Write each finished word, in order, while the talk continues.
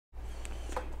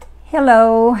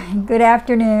Hello, good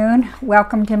afternoon.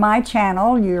 Welcome to my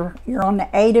channel. You're on the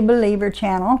Adabeliever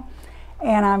channel,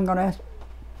 and I'm going to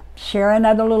share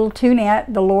another little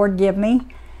tunette the Lord gave me.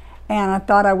 And I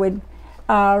thought I would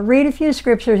read a few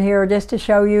scriptures here just to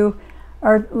show you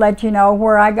or let you know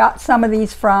where I got some of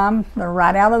these from. They're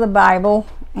right out of the Bible,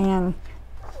 and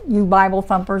you Bible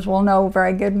thumpers will know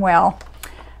very good and well.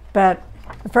 But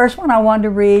the first one I wanted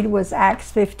to read was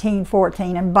Acts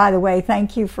 15:14. And by the way,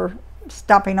 thank you for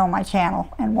stopping on my channel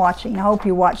and watching. I hope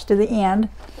you watched to the end.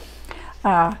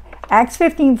 Acts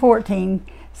 15:14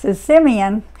 says,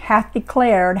 Simeon hath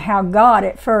declared how God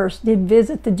at first did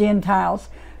visit the Gentiles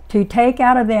to take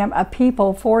out of them a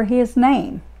people for his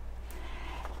name.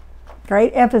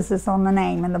 Great emphasis on the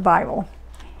name in the Bible.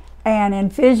 And in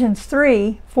Ephesians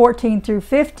 3:14 through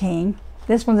 15,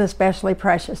 this one's especially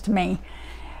precious to me.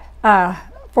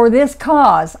 For this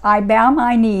cause I bow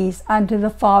my knees unto the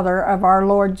Father of our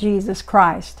Lord Jesus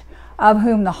Christ, of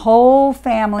whom the whole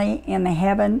family in the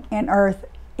heaven and earth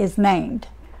is named.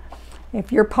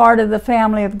 If you're part of the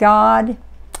family of God,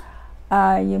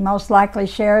 you most likely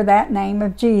share that name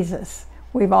of Jesus.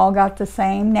 We've all got the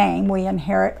same name. We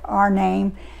inherit our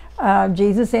name.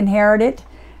 Jesus inherited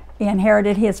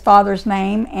his Father's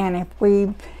name, and if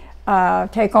we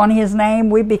take on his name,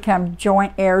 we become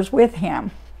joint heirs with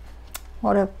him.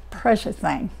 What a precious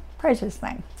thing, precious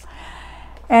thing.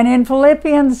 And in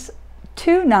Philippians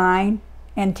 2:9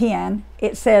 and 10,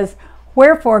 it says,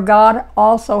 Wherefore God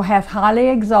also hath highly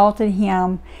exalted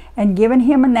him, and given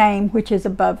him a name which is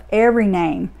above every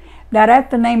name, that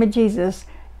at the name of Jesus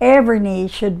every knee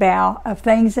should bow, of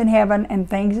things in heaven and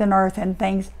things in earth and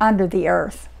things under the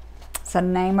earth. It's a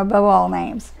name above all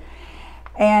names.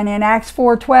 And in Acts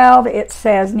 4:12 it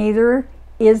says, Neither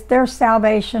is there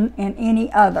salvation in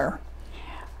any other.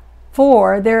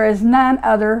 For there is none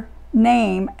other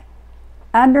name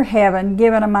under heaven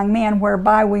given among men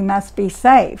whereby we must be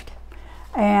saved.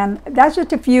 And that's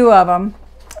just a few of them.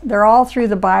 They're all through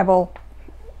the Bible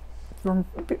from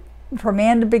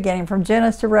end to beginning, from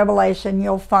Genesis to Revelation.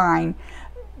 You'll find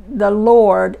the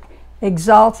Lord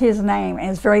exalts his name and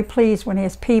is very pleased when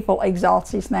his people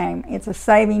exalts his name. It's a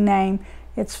saving name.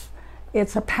 It's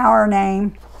a power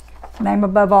name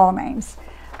above all names.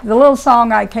 The little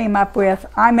song I came up with,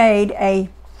 I made I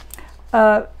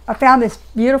found this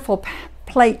beautiful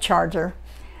plate charger,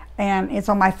 and it's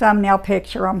on my thumbnail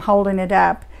picture. I'm holding it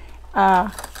up.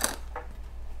 And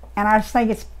I just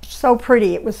think it's so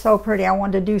pretty. It was so pretty. I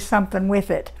wanted to do something with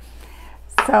it.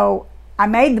 So I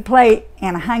made the plate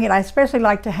and I hung it. I especially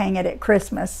like to hang it at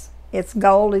Christmas. It's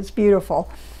gold. It's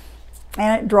beautiful.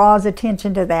 And it draws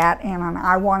attention to that. And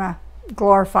I want to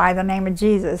glorify the name of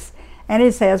Jesus. And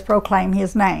it says, proclaim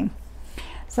his name.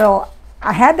 So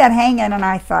I had that hanging, and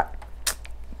I thought,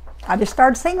 I just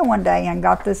started singing one day and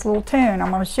got this little tune. I'm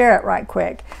going to share it right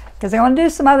quick, because I want to do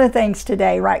some other things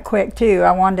today right quick too.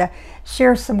 I wanted to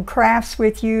share some crafts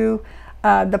with you,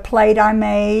 the plate I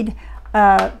made,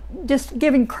 just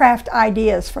giving craft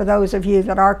ideas for those of you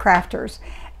that are crafters.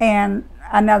 And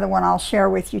another one I'll share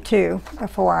with you too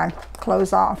before I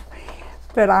close off.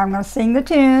 But I'm going to sing the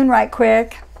tune right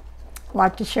quick.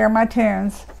 Like to share my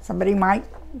tunes. Somebody might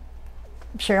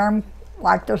share them,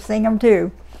 like to sing them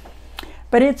too.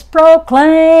 But it's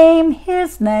proclaim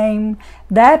his name,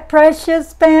 that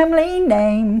precious family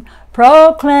name.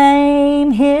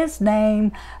 Proclaim his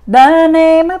name, the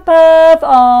name above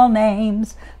all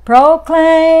names.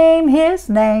 Proclaim his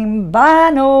name, by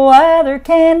no other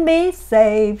can be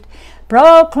saved.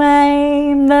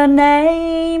 Proclaim the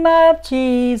name of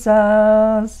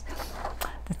Jesus.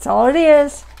 That's all it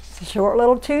is. A short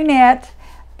little tunette,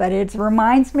 but it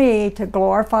reminds me to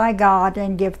glorify God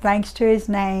and give thanks to his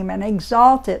name and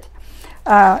exalt it.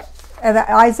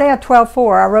 Isaiah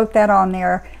 12:4, I wrote that on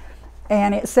there,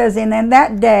 and it says, And in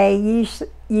that day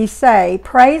ye say,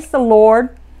 Praise the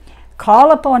Lord, call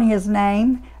upon his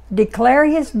name, declare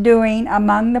his doing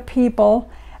among the people,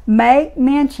 make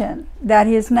mention that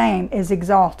his name is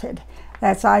exalted.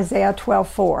 That's Isaiah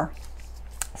 12:4.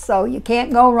 So you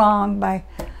can't go wrong by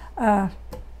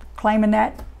claiming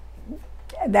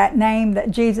that name that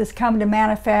Jesus come to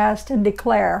manifest and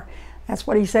declare. That's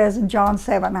what he says in John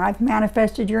 7. I've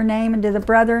manifested your name unto the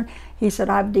brethren. He said,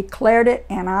 I've declared it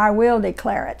and I will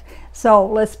declare it. So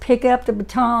let's pick up the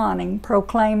baton and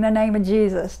proclaim the name of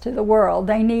Jesus to the world.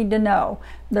 They need to know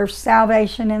there's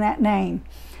salvation in that name.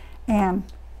 And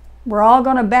we're all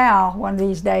going to bow one of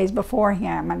these days before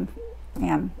him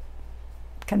and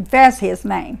confess his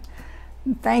name.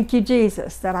 Thank you,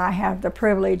 Jesus, that I have the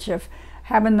privilege of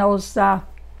having those that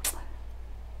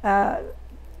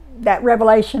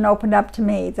revelation opened up to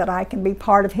me, that I can be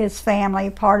part of his family,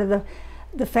 part of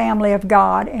the family of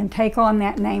God and take on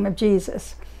that name of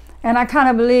Jesus. And I kind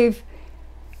of believe,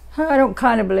 I don't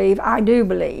kind of believe, I do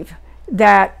believe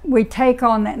that we take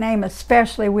on that name,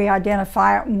 especially we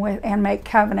identify it with and make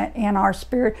covenant in our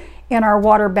spirit, in our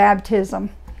water baptism.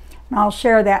 And I'll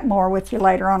share that more with you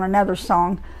later on another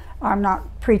song. I'm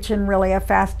not preaching really a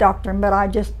fast doctrine, but I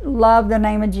just love the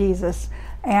name of Jesus,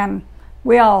 and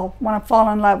we all want to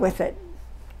fall in love with it.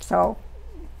 So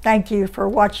thank you for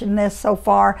watching this so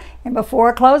far. And before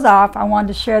I close off, I wanted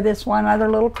to share this one other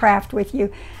little craft with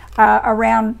you.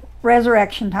 Around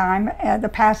resurrection time, the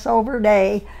Passover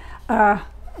day,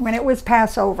 when it was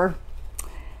Passover,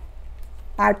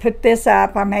 I put this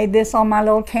up. I made this on my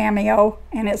little cameo,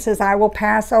 and it says, "I will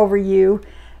pass over you."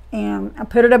 And I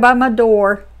put it above my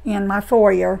door in my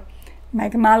foyer,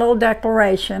 making my little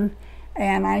declaration,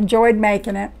 and I enjoyed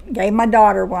making it. Gave my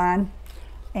daughter one,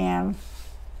 and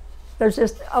there's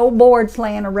just old boards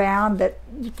laying around that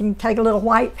you can take a little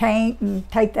white paint and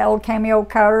take the old cameo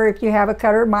cutter. If you have a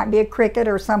cutter, it might be a Cricut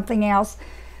or something else.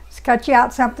 Just cut you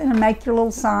out something and make your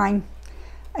little sign.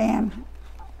 And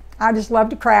I just love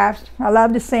to craft. I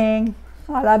love to sing.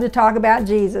 I love to talk about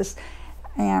Jesus.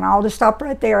 And I'll just stop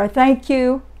right there. I thank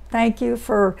you. Thank you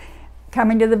for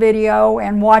coming to the video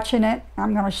and watching it.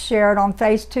 I'm going to share it on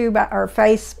Facebook,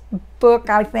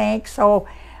 I think. So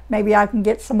maybe I can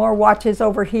get some more watches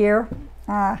over here.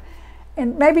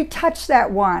 And maybe touch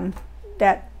that one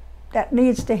that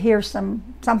needs to hear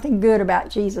something good about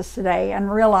Jesus today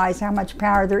and realize how much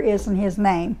power there is in His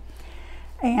name.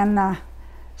 And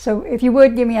so if you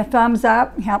would give me a thumbs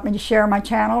up, help me to share my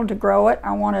channel, to grow it.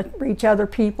 I want to reach other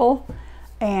people.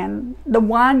 And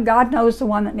God knows the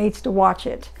one that needs to watch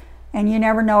it. And you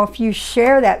never know, if you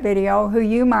share that video, who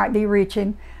you might be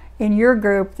reaching in your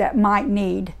group that might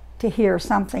need to hear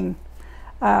something.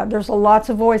 There's lots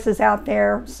of voices out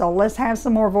there, so let's have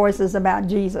some more voices about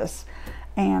Jesus.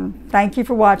 And thank you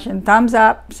for watching. Thumbs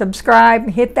up,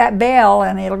 subscribe, hit that bell,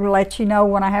 and it'll let you know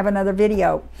when I have another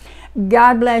video.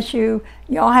 God bless you.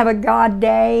 Y'all have a God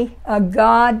day. A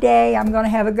God day. I'm going to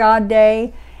have a God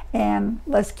day. And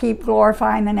let's keep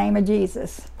glorifying the name of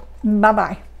Jesus.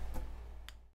 Bye-bye.